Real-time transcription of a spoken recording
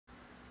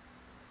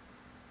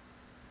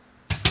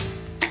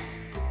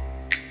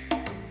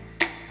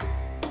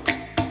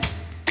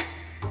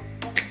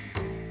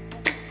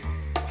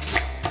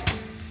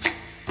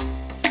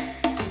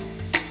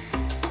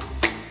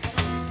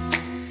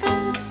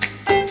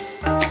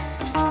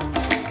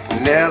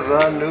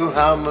Never knew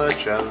how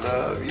much I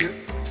love you.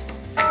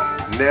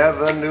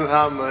 Never knew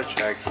how much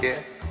I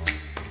care.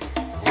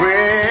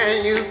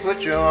 When you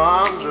put your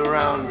arms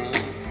around me,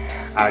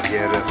 I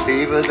get a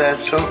fever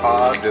that's so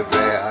hard to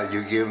bear.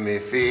 You give me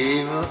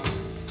fever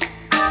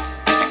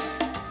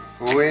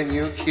when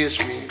you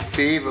kiss me,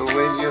 fever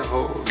when you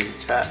hold me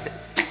tight,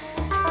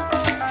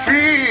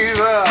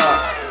 fever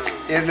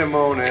in the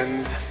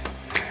morning,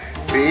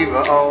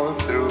 fever all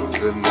through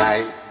the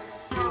night.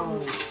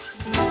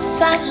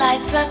 Sun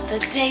lights up the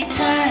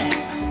daytime,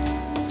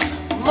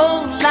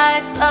 moon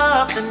lights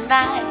up the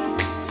night.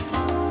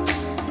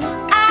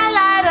 I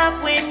light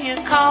up when you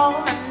call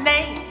my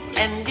name,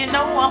 and you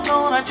know I'm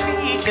gonna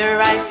treat you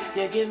right.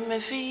 You give me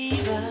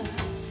fever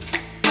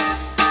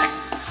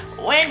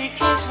when you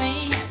kiss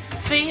me,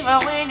 fever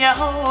when you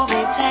hold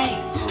me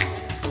tight,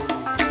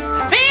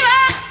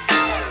 fever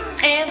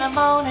in the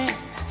morning,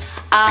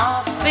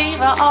 I'll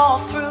fever all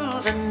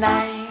through the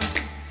night.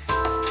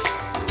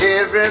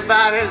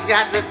 Everybody's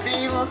got the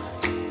fever.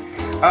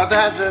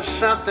 There's just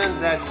something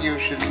that you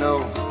should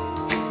know.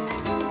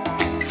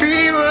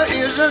 Fever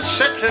isn't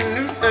such a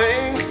new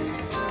thing.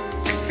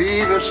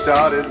 Fever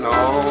started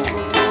long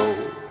ago.